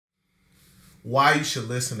why you should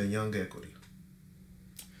listen to Young Equity.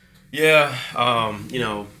 Yeah,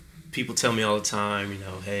 people tell me all the time,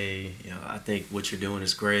 hey, I think what you're doing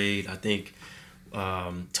is great. I think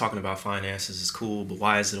talking about finances is cool, but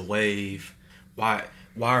why is it a wave? Why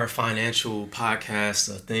are financial podcasts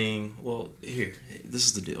a thing? Well, this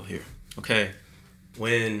is the deal here. Okay,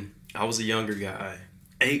 when I was a younger guy,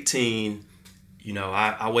 18,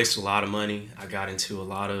 I wasted a lot of money. I got into a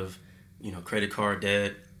lot of, credit card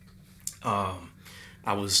debt.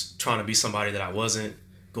 I was trying to be somebody that I wasn't,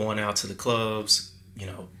 going out to the clubs,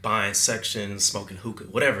 buying sections, smoking hookah,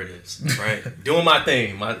 whatever it is, right? Doing my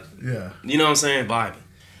thing, Yeah. You know what I'm saying, vibing.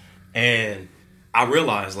 And I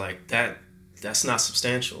realized like that's not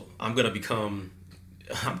substantial. I'm gonna be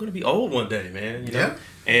old one day, man. Yeah.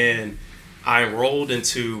 And I enrolled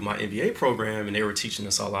into my MBA program, and they were teaching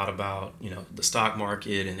us a lot about the stock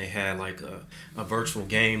market, and they had like a virtual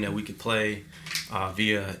game that we could play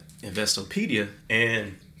via Investopedia.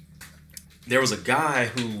 And there was a guy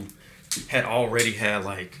who had already had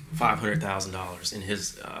like $500,000 in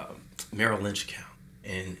his Merrill Lynch account,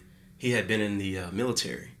 and he had been in the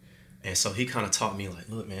military. And so he kind of taught me like,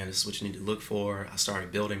 look, man, this is what you need to look for. I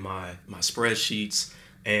started building my spreadsheets,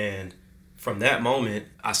 and from that moment,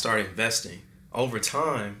 I started investing. Over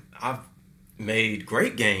time, I've made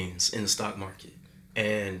great gains in the stock market,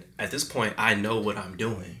 and at this point, I know what I'm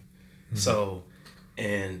doing. Mm-hmm. So,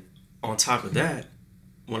 and on top of that,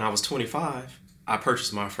 when I was 25, I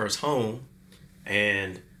purchased my first home,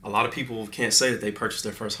 and a lot of people can't say that they purchased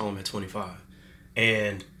their first home at 25.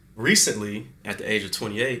 And recently, at the age of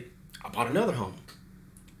 28, I bought another home.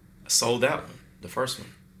 I sold that one, the first one.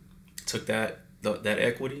 Took that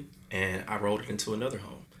equity, and I rolled it into another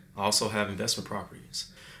home. I also have investment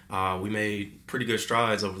properties. We made pretty good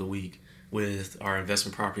strides over the week with our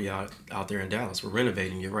investment property out there in Dallas. We're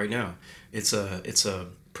renovating it right now. It's a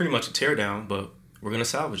pretty much a tear down, but we're gonna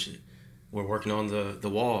salvage it. We're working on the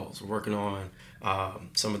walls. We're working on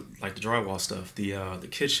some of like the drywall stuff, the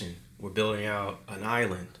kitchen. We're building out an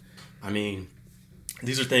island. I mean,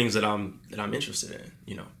 these are things that I'm interested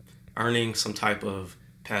in. Earning some type of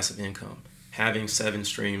passive income, having 7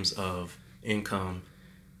 streams of income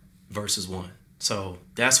versus 1. So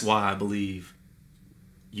that's why I believe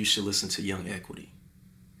you should listen to Young Equity.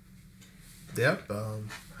 Yep.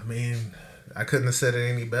 I mean, I couldn't have said it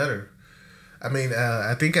any better. I mean,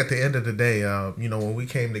 I think at the end of the day, when we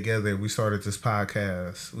came together, we started this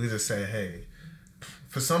podcast. We just said, hey,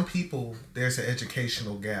 for some people, there's an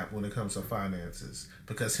educational gap when it comes to finances,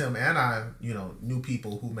 because him and I, knew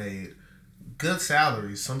people who made good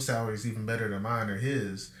salaries, some salaries even better than mine or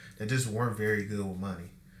his, that just weren't very good with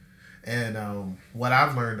money. And what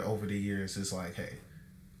I've learned over the years is like, hey,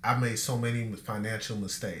 I've made so many financial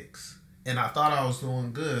mistakes, and I thought I was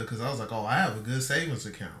doing good because I was like, oh, I have a good savings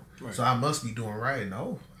account. Right. So I must be doing right.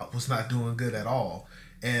 No, I was not doing good at all.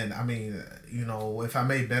 And I mean, if I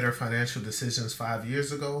made better financial decisions 5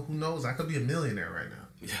 years ago, who knows? I could be a millionaire right now.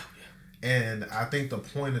 Yeah. And I think the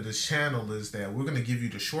point of this channel is that we're going to give you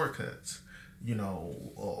the shortcuts. We're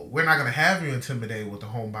not going to have you intimidated with the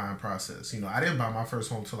home buying process. I didn't buy my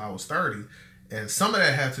first home till I was 30. And some of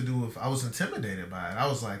that had to do with I was intimidated by it. I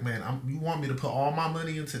was like, man, you want me to put all my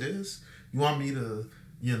money into this? You want me to,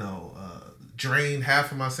 drain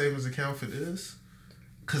half of my savings account for this?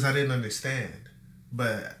 Because I didn't understand.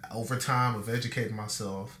 But over time of educating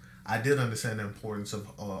myself, I did understand the importance of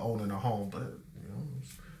owning a home. But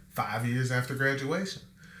 5 years after graduation.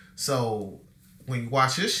 So when you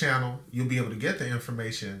watch this channel, you'll be able to get the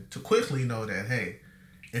information to quickly know that, hey,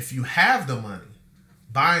 if you have the money,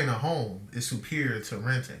 buying a home is superior to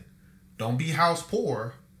renting. Don't be house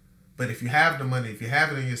poor, but if you have the money, if you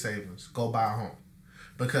have it in your savings, go buy a home.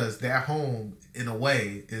 Because that home, in a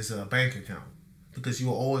way, is a bank account. Because you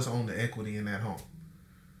will always own the equity in that home.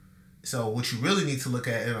 So what you really need to look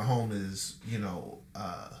at in a home is,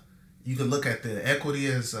 you can look at the equity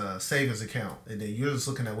as a savings account, and then you're just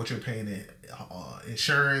looking at what you're paying in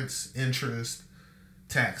insurance, interest,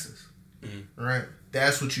 taxes, right?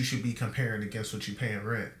 That's what you should be comparing against what you pay in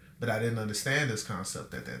rent. But I didn't understand this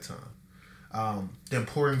concept at that time. The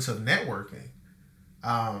importance of networking.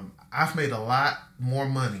 I've made a lot more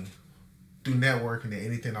money through networking than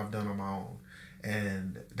anything I've done on my own.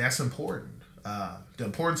 And that's important. The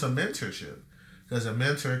importance of mentorship. Because a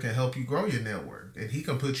mentor can help you grow your network. And he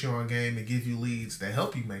can put you on game and give you leads that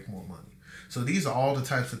help you make more money. So these are all the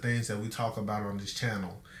types of things that we talk about on this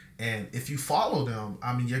channel. And if you follow them,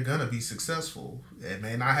 I mean, you're going to be successful. It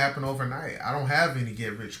may not happen overnight. I don't have any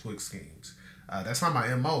get-rich-quick schemes. That's not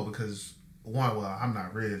my MO because, I'm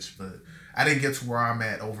not rich, but I didn't get to where I'm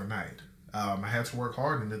at overnight. I had to work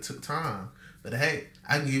hard and it took time. But hey,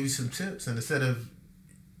 I can give you some tips, and instead of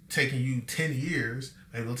taking you 10 years,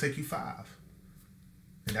 maybe it'll take you 5.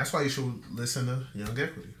 And that's why you should listen to Young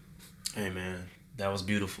Equity. Hey, man. That was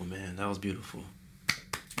beautiful, man. That was beautiful.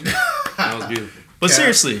 That was beautiful. But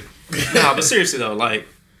seriously, though, like,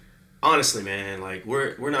 honestly, man, like,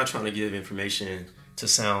 we're not trying to give information to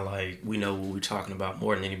sound like we know what we're talking about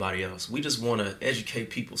more than anybody else. We just want to educate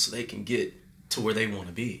people so they can get to where they want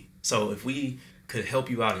to be. So if we could help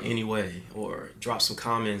you out in any way, or drop some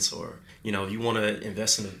comments, or, you know, you want to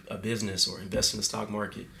invest in a business or invest in the stock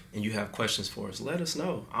market and you have questions for us, let us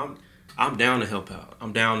know. I'm down to help out.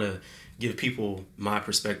 I'm down to give people my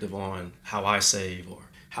perspective on how I save or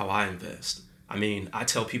how I invest. I mean, I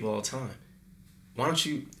tell people all the time, why don't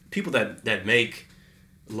you, people that make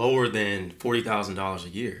lower than $40,000 a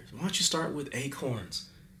year, why don't you start with Acorns?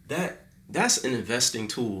 That's an investing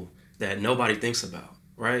tool that nobody thinks about,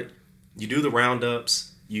 right? You do the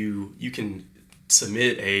roundups, you can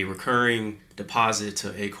submit a recurring deposit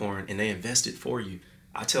to Acorn and they invest it for you.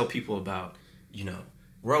 I tell people about, you know,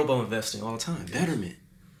 robo investing all the time, Betterment,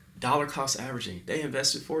 dollar cost averaging, they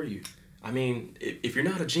invest it for you. I mean, if you're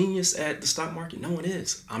not a genius at the stock market, no one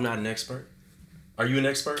is. I'm not an expert. Are you an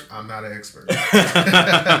expert? I'm not an expert.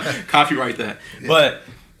 Copyright that. Yeah. But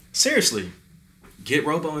seriously, get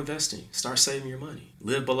robo investing. Start saving your money.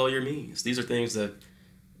 Live below your means. These are things that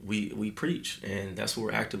we preach, and that's what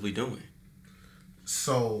we're actively doing.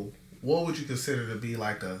 So what would you consider to be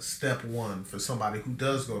like a step one for somebody who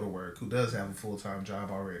does go to work, who does have a full-time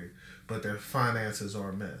job already, but their finances are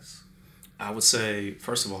a mess? I would say,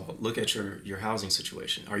 first of all, look at your housing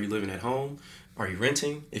situation. Are you living at home? Are you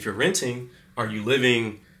renting? If you're renting, are you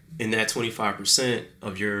living in that 25%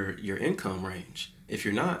 of your income range? If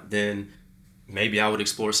you're not, then maybe I would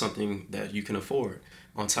explore something that you can afford.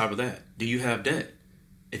 On top of that, do you have debt?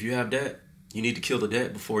 If you have debt, you need to kill the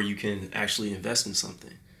debt before you can actually invest in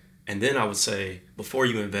something. And then I would say, before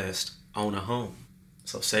you invest, own a home.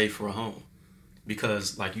 So save for a home.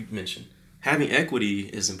 Because like you mentioned, having equity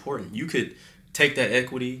is important. You could take that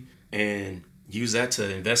equity and use that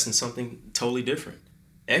to invest in something totally different.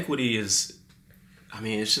 Equity is, I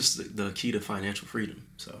mean, it's just the key to financial freedom.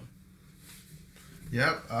 So.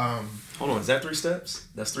 Yep. Hold on, is that 3 steps?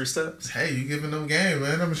 That's 3 steps? Hey, you giving them game,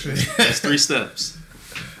 man. I'm sure. That's 3 steps.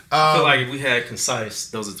 I feel like if we had concise,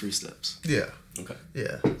 those are 3 steps. Yeah. Okay.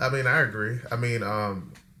 Yeah. I mean, I agree. I mean,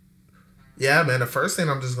 yeah, man, the first thing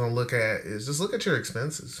I'm just going to look at is just look at your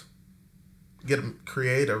expenses.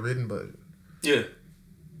 Create a written budget. Yeah.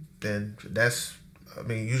 And that's, I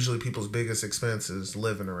mean, usually people's biggest expense is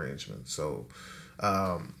living arrangements. So,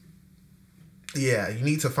 yeah, you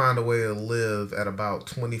need to find a way to live at about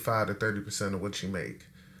 25 to 30% of what you make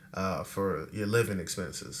for your living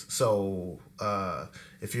expenses. So,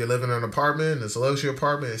 if you're living in an apartment, it's a luxury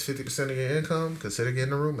apartment, it's 50% of your income, consider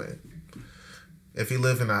getting a roommate. If you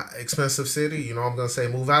live in an expensive city, you know I'm going to say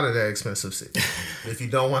move out of that expensive city. If you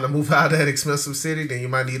don't want to move out of that expensive city, then you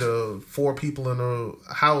might need 4 people in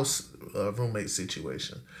a house roommate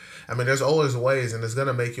situation. I mean, there's always ways, and it's going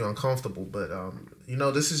to make you uncomfortable. But, you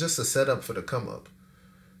know, this is just a setup for the come up.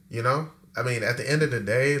 You know? I mean, at the end of the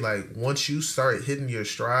day, like, once you start hitting your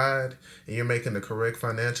stride and you're making the correct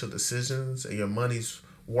financial decisions and your money's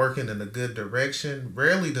working in a good direction,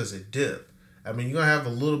 rarely does it dip. I mean, you're going to have a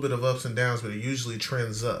little bit of ups and downs, but it usually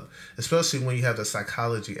trends up, especially when you have the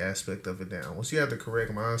psychology aspect of it down. Once you have the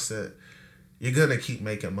correct mindset, you're going to keep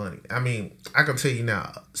making money. I mean, I can tell you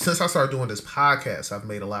now, since I started doing this podcast, I've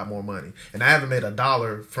made a lot more money. And I haven't made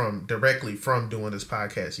 $1 directly from doing this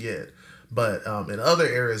podcast yet. But in other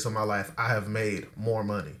areas of my life, I have made more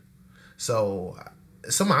money. So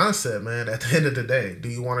it's a mindset, man. At the end of the day, do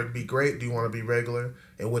you want to be great? Do you want to be regular?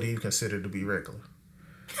 And what do you consider to be regular?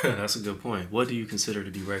 That's a good point. What do you consider to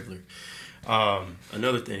be regular?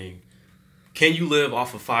 Another thing, can you live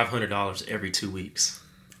off of $500 every 2 weeks?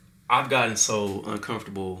 I've gotten so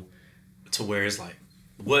uncomfortable to where it's like,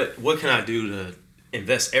 what can I do to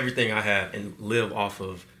invest everything I have and live off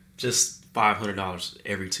of just $500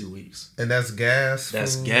 every 2 weeks? And that's gas?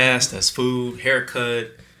 That's food. Gas, that's food,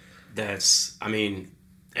 haircut, that's, I mean,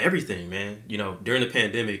 everything, man. You know, during the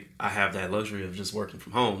pandemic, I have that luxury of just working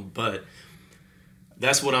from home, but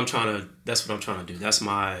that's what I'm trying to do. That's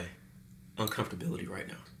my uncomfortability right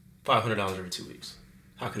now. $500 every 2 weeks.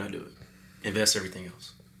 How can I do it? Invest everything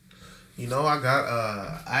else. You know,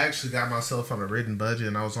 I actually got myself on a written budget,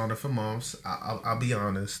 and I was on it for months. I'll be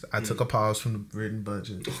honest. I took a pause from the written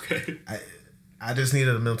budget. Okay. I just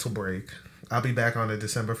needed a mental break. I'll be back on it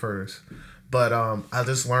December 1st. But I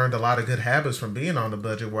just learned a lot of good habits from being on the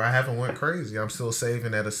budget where I haven't went crazy. I'm still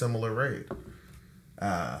saving at a similar rate.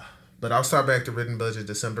 But I'll start back the written budget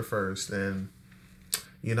December 1st. And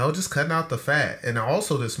You know, just cutting out the fat. And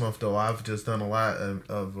also this month, though, I've just done a lot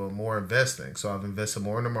of more investing. So I've invested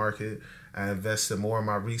more in the market. I invested more in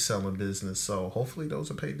my reselling business. So hopefully those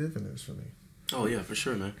will pay dividends for me. Oh, yeah, for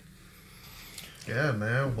sure, man. Yeah,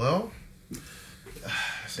 man. Well,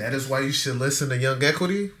 that is why you should listen to Young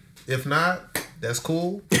Equity. If not, that's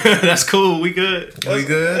cool. That's cool. We good. We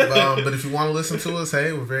good. But if you want to listen to us,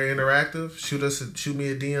 hey, we're very interactive. Shoot me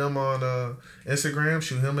a DM on Instagram.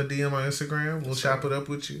 Shoot him a DM on Instagram. We'll chop it up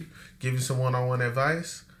with you. Give you some one-on-one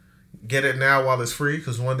advice. Get it now while it's free,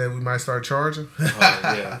 because one day we might start charging. Oh,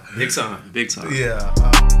 yeah. Big time. Yeah.